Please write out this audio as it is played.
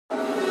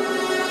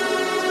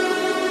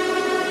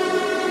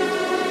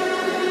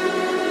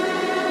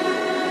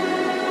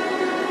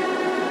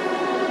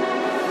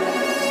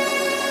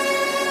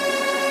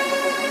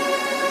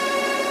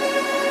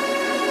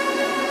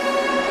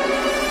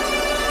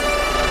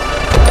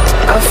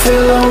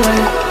feel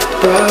lonely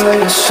by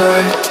your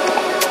side,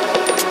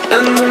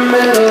 in the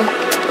middle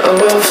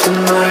of the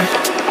night.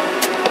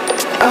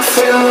 I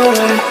feel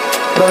lonely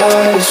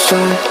by your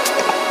side,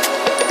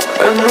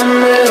 in the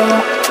middle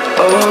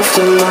of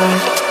the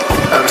night.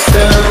 I'm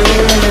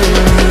standing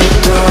in the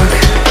dark,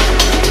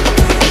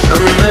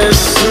 I'm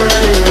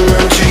listening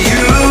to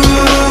you,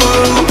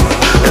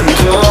 and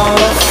all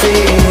I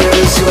feel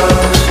is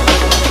love.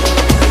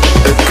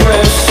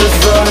 Aggressive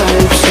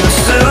vibes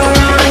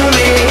consuming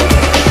me.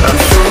 I'm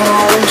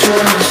falling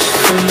just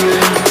for you.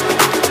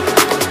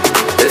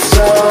 It's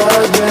all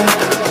I get,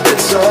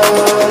 it's all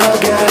I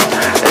get,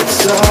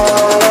 it's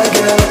all I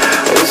get,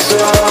 it's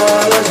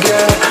all I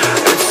get,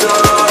 it's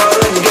all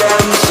I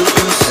get. So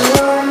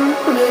consume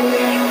me.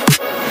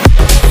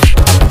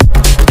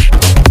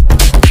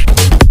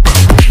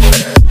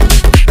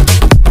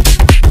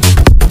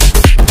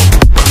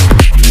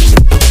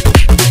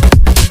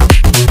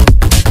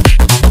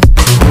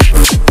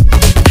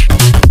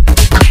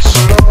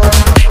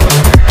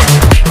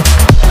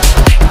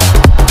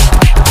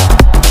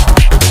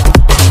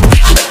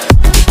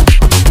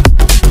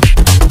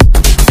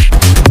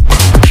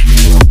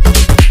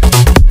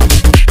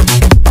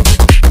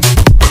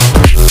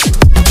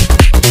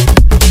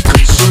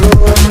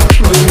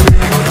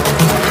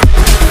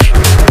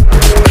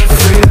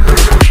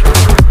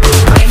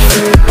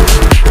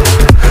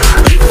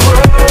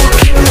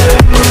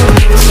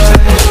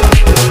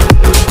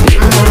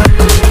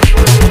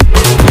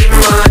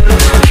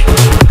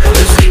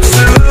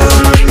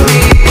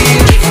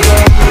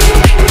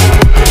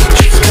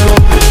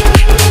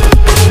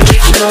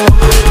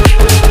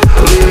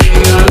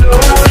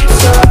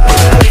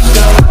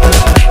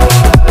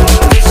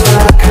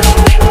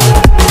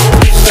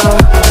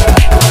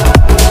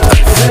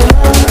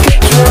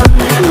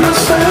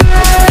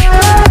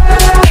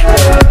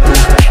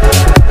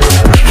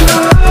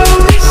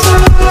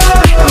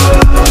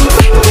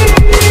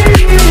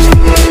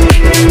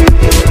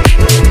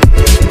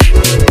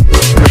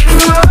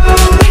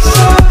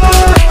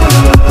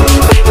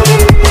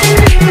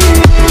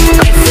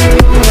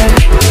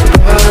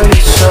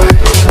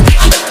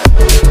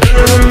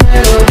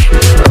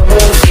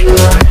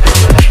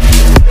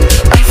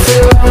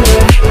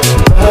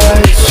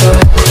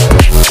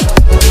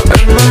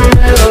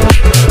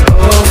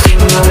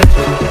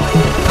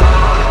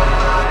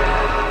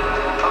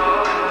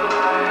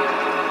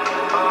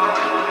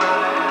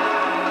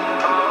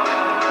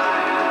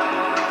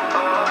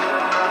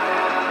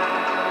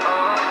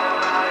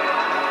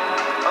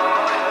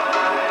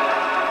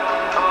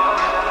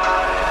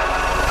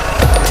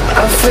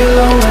 I feel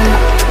lonely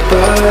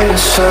by your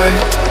side,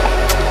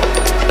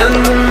 in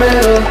the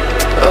middle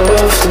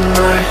of the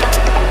night.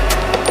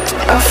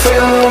 I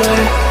feel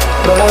lonely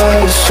by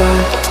your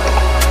side,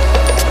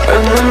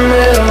 in the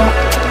middle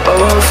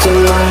of the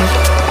light.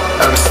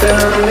 I'm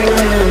standing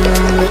in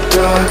the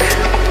dark,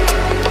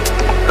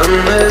 I'm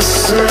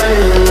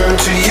listening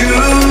to you,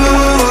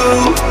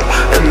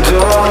 and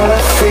all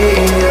I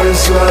feel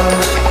is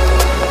love.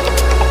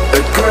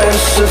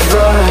 Aggressive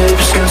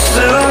vibes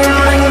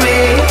consuming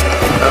me.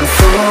 I'm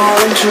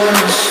falling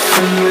just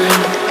for you.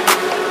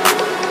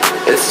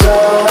 It's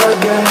all I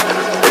get,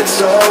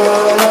 it's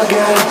all I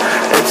get,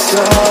 it's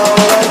all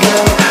I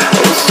get.